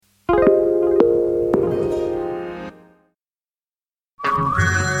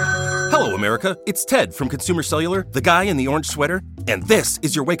America. It's Ted from Consumer Cellular, the guy in the orange sweater, and this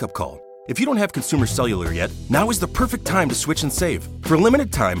is your wake-up call. If you don't have Consumer Cellular yet, now is the perfect time to switch and save. For a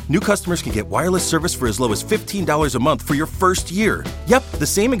limited time, new customers can get wireless service for as low as $15 a month for your first year. Yep, the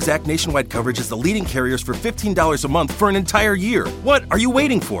same exact nationwide coverage as the leading carriers for $15 a month for an entire year. What are you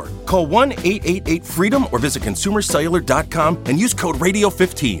waiting for? Call 1-888-FREEDOM or visit consumercellular.com and use code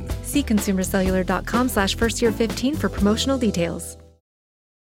RADIO15. See consumercellular.com/firstyear15 for promotional details.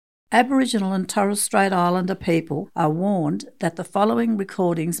 Aboriginal and Torres Strait Islander people are warned that the following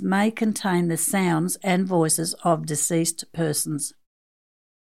recordings may contain the sounds and voices of deceased persons.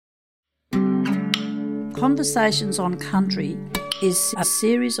 Conversations on Country is a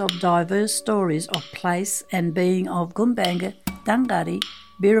series of diverse stories of place and being of Gumbaynggirr, Dunghutti,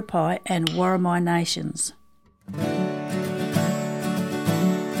 Biripi and Worimi nations.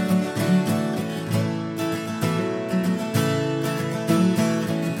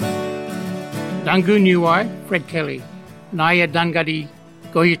 Dangu Niwai, Fred Kelly. Naya Dunghutti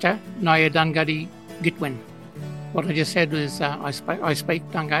Goyita, Naya Dunghutti Gitwin. What I just said was I speak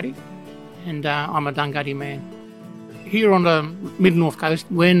Dunghutti and I'm a Dunghutti man. Here on the mid-north coast,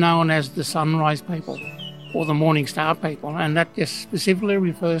 we're known as the sunrise people or the morning star people, and that just specifically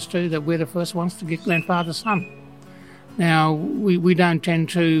refers to that we're the first ones to get grandfather's son. Now, we don't tend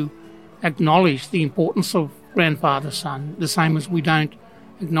to acknowledge the importance of grandfather's son, the same as we don't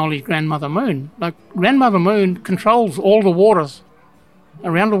acknowledge Grandmother Moon. Like, Grandmother Moon controls all the waters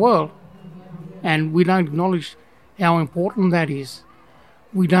around the world, and we don't acknowledge how important that is.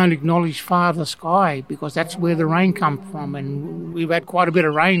 We don't acknowledge Father Sky because that's where the rain comes from, and we've had quite a bit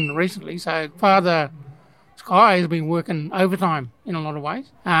of rain recently, so Father Sky has been working overtime in a lot of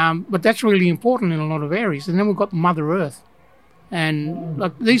ways. But that's really important in a lot of areas. And then we've got Mother Earth. And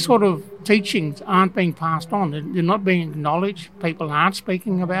like, these sort of teachings aren't being passed on. They're not being acknowledged. People aren't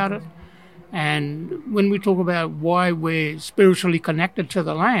speaking about it. And when we talk about why we're spiritually connected to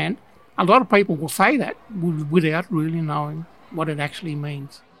the land, a lot of people will say that without really knowing what it actually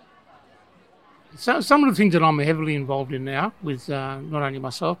means. So some of the things that I'm heavily involved in now, with not only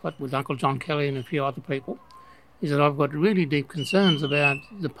myself but with Uncle John Kelly and a few other people, is that I've got really deep concerns about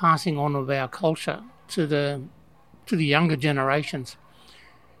the passing on of our culture to the younger generations.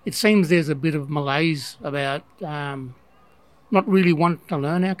 It seems there's a bit of malaise about not really wanting to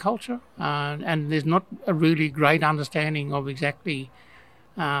learn our culture, and there's not a really great understanding of exactly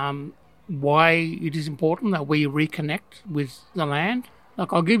why it is important that we reconnect with the land.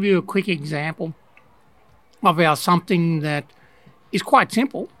 Like, I'll give you a quick example of how something that is quite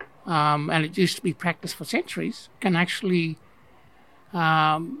simple, and it used to be practiced for centuries, can actually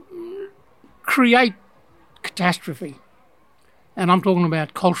create catastrophe. And I'm talking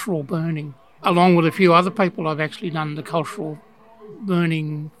about cultural burning. Along with a few other people, I've actually done the cultural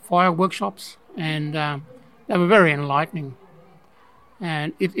burning fire workshops, and they were very enlightening.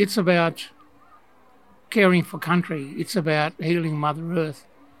 And it's about caring for country. It's about healing Mother Earth.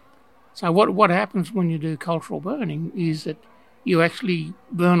 So what happens when you do cultural burning is that you actually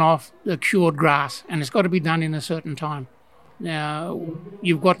burn off the cured grass, and it's got to be done in a certain time. Now,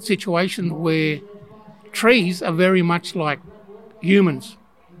 you've got situations where trees are very much like humans,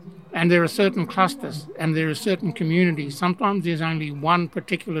 and there are certain clusters and there are certain communities. Sometimes there's only one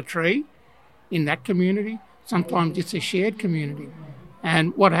particular tree in that community. Sometimes it's a shared community.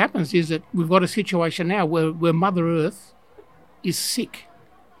 And what happens is that we've got a situation now where Mother Earth is sick.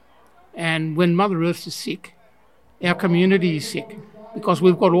 And when Mother Earth is sick, our community is sick, because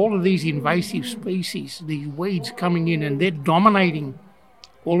we've got all of these invasive species, these weeds coming in, and they're dominating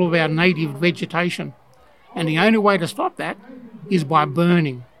all of our native vegetation. And the only way to stop that is by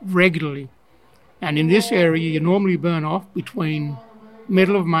burning regularly. And in this area, you normally burn off between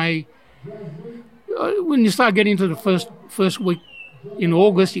middle of May. When you start getting into the first week in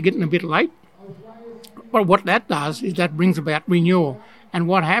August, you're getting a bit late. But what that does is that brings about renewal. And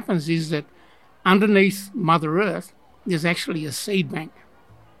what happens is that underneath Mother Earth, there's actually a seed bank.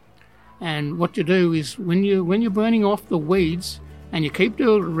 And what you do is when you're burning off the weeds, and you keep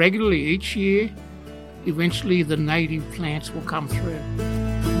doing it regularly each year, eventually the native plants will come through.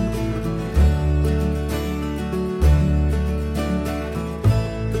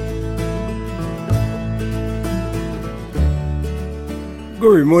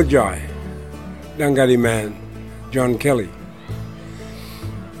 Guru Mujai, Dunghutti man, John Kelly.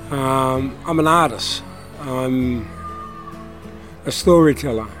 I'm an artist. I'm a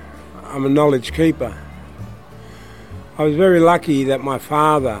storyteller. I'm a knowledge keeper. I was very lucky that my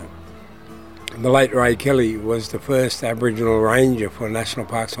father, the late Ray Kelly, was the first Aboriginal ranger for National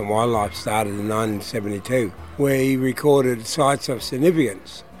Parks and Wildlife, started in 1972, where he recorded sites of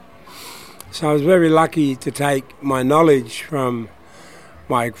significance. So I was very lucky to take my knowledge from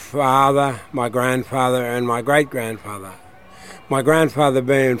my father, my grandfather and my great-grandfather. My grandfather,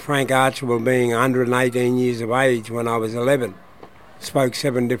 being Frank Archibald, being 118 years of age when I was 11, spoke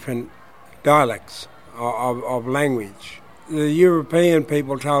 7 different dialects of language. The European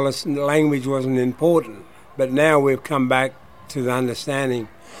people told us language wasn't important, but now we've come back to the understanding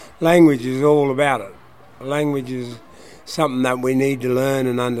language is all about it. Language is something that we need to learn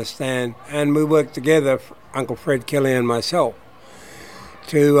and understand, and we work together, Uncle Fred Kelly and myself,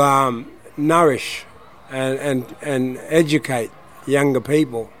 to nourish and educate younger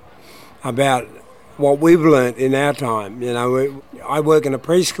people about what we've learnt in our time. You know, I work in a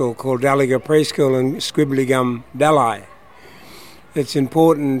preschool called Daliga Preschool in Squibbly Dalai. It's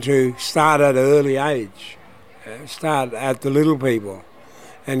important to start at an early age, start at the little people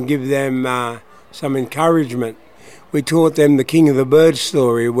and give them some encouragement. We taught them the King of the Bird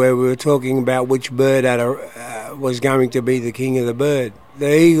story, where we were talking about which bird was going to be the king of the bird.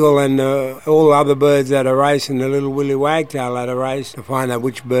 The eagle and all the other birds had a race, and the little willy wagtail had a race to find out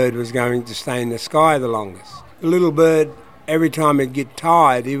which bird was going to stay in the sky the longest. The little bird, every time he'd get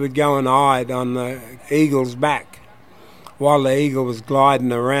tired, he would go and hide on the eagle's back. While the eagle was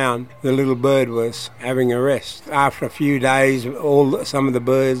gliding around, the little bird was having a rest. After a few days, some of the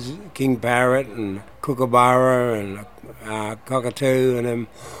birds, king parrot and kookaburra and cockatoo, and them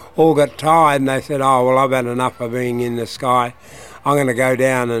all got tired, and they said, "Oh, well, I've had enough of being in the sky. I'm going to go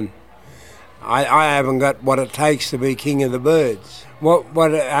down, and I haven't got what it takes to be king of the birds."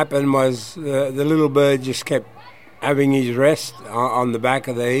 What happened was the little bird just kept having his rest on the back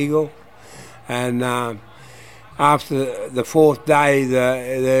of the eagle, and after the 4th day,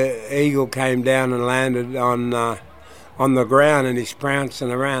 the eagle came down and landed on the ground, and he's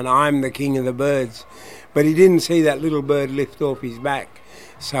prancing around. "I'm the king of the birds." But he didn't see that little bird lift off his back.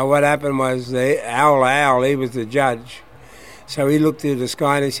 So what happened was the owl, he was the judge. So he looked at the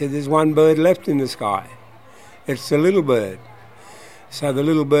sky and he said, "There's one bird left in the sky. It's the little bird." So the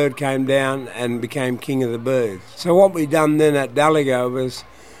little bird came down and became king of the birds. So what we done then at Daligo was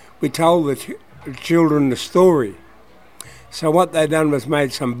we told the children the story. So what they done was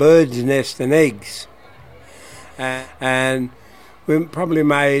made some bird's nest and eggs. And we probably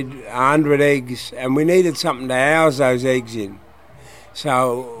made 100 eggs, and we needed something to house those eggs in.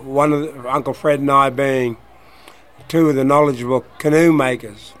 So Uncle Fred and I, being 2 of the knowledgeable canoe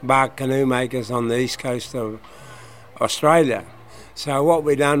makers, bark canoe makers on the east coast of Australia. So what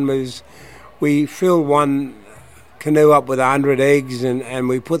we done was we filled one canoe up with 100 eggs, and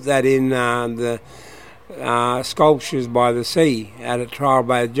we put that in the sculptures by the sea at a Trial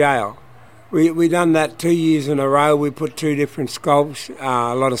Bay jail. We done that 2 years in a row. We put 2 different sculptures,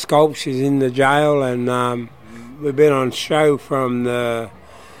 a lot of sculptures in the jail, and we've been on show from the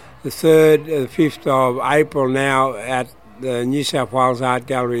 3rd, the 5th of April now at the New South Wales Art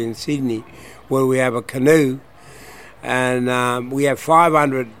Gallery in Sydney, where we have a canoe, and we have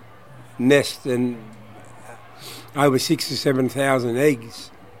 500 nests and over 6,000 to 7,000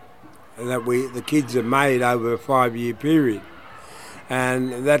 eggs that the kids have made over a 5-year period.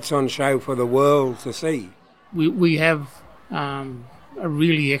 And that's on show for the world to see. We have a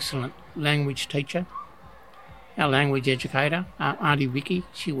really excellent language teacher, our language educator, Auntie Vicky.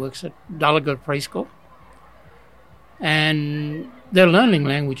 She works at Daliga Preschool. And they're learning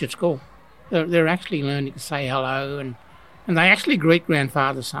language at school. They're actually learning to say hello, and they actually greet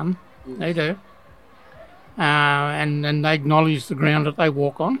grandfather, son. They do. And they acknowledge the ground that they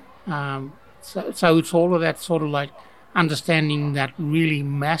walk on. So it's all of that sort of like understanding that really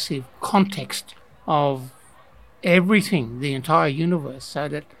massive context of everything, the entire universe, so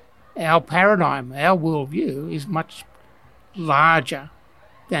that our paradigm, our worldview is much larger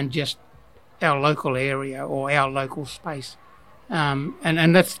than just our local area or our local space.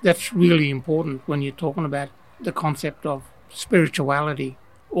 And that's really important when you're talking about the concept of spirituality.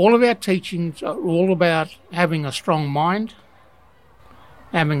 All of our teachings are all about having a strong mind,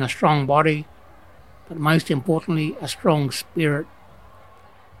 having a strong body, but most importantly, a strong spirit.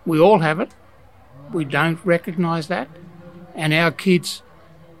 We all have it. We don't recognise that. And our kids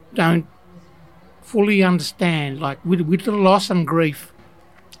don't fully understand, like with the loss and grief,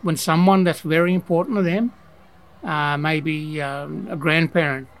 when someone that's very important to them, maybe a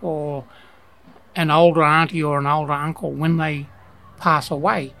grandparent or an older auntie or an older uncle, when they pass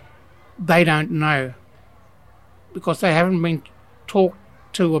away, they don't know, because they haven't been talked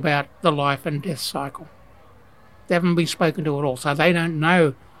to about the life and death cycle. They haven't been spoken to at all, so they don't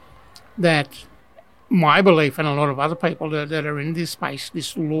know that my belief, and a lot of other people that are in this space,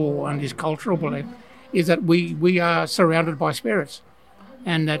 this law and this cultural belief, is that we are surrounded by spirits,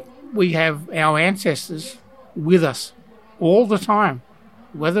 and that we have our ancestors with us all the time,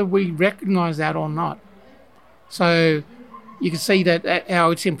 whether we recognise that or not. So you can see that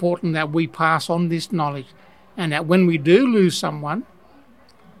how it's important that we pass on this knowledge, and that when we do lose someone,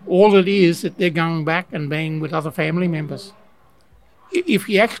 all it is that they're going back and being with other family members. If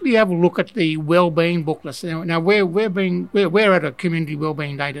you actually have a look at the wellbeing booklets, now we're at a community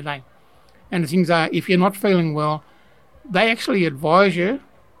wellbeing day today, and the things are, if you're not feeling well, they actually advise you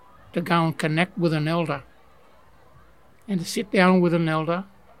to go and connect with an elder and to sit down with an elder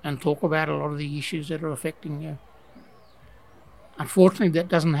and talk about a lot of the issues that are affecting you. Unfortunately, that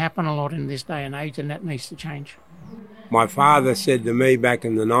doesn't happen a lot in this day and age, and that needs to change. My father said to me back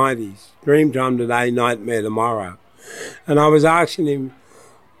in the 90s, dream time today, nightmare tomorrow. And I was asking him,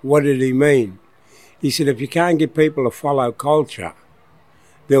 what did he mean? He said, if you can't get people to follow culture,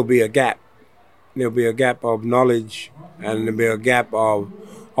 there'll be a gap. There'll be a gap of knowledge, and there'll be a gap of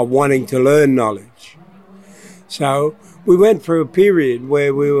wanting to learn knowledge. So we went through a period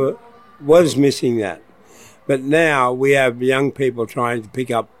where we was missing that. But now we have young people trying to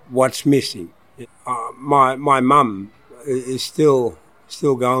pick up what's missing. My mum is still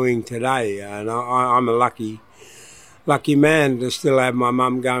going today, and I'm a lucky man to still have my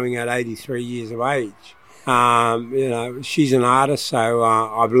mum going at 83 years of age. She's an artist, so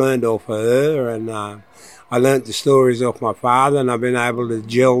I've learned off of her, and I learnt the stories off my father, and I've been able to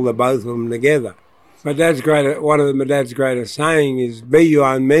gel the both of them together. One of my dad's greatest saying is, be your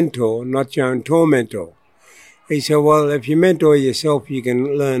own mentor, not your own tormentor. He said, well, if you mentor yourself, you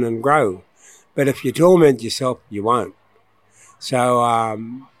can learn and grow. But if you torment yourself, you won't. So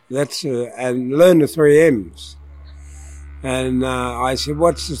and learn the 3 M's. And I said,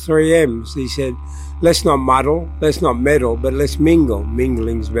 what's the 3 M's? He said, let's not muddle, let's not meddle, but let's mingle.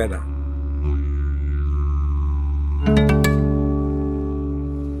 Mingling's better.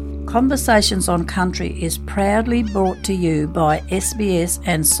 Conversations on Country is proudly brought to you by SBS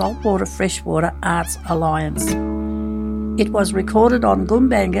and Saltwater Freshwater Arts Alliance. It was recorded on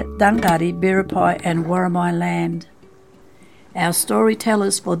Gumbaynggirr, Dunghutti, Biripi and Worimi land. Our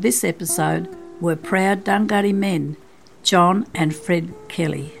storytellers for this episode were proud Dunghutti men, John and Fred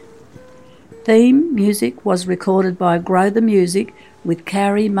Kelly. Theme music was recorded by Grow the Music with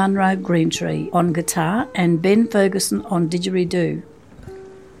Carrie Munro Greentree on guitar and Ben Ferguson on didgeridoo.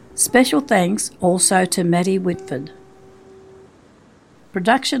 Special thanks also to Maddie Whitford.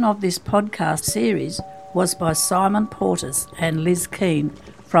 Production of this podcast series was by Simon Portis and Liz Keane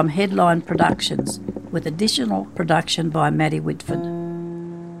from Headline Productions, with additional production by Maddie Whitford.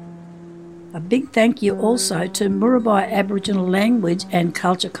 A big thank you also to Murabai Aboriginal Language and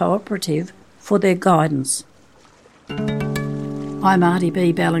Culture Cooperative for their guidance. I'm Artie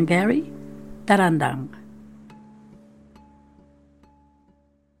B. Balangari, Darandang.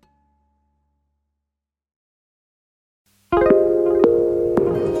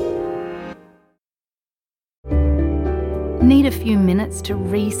 Need a few minutes to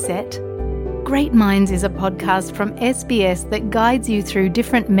reset? Great Minds is a podcast from SBS that guides you through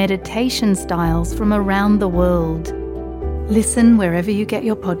different meditation styles from around the world. Listen wherever you get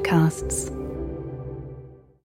your podcasts.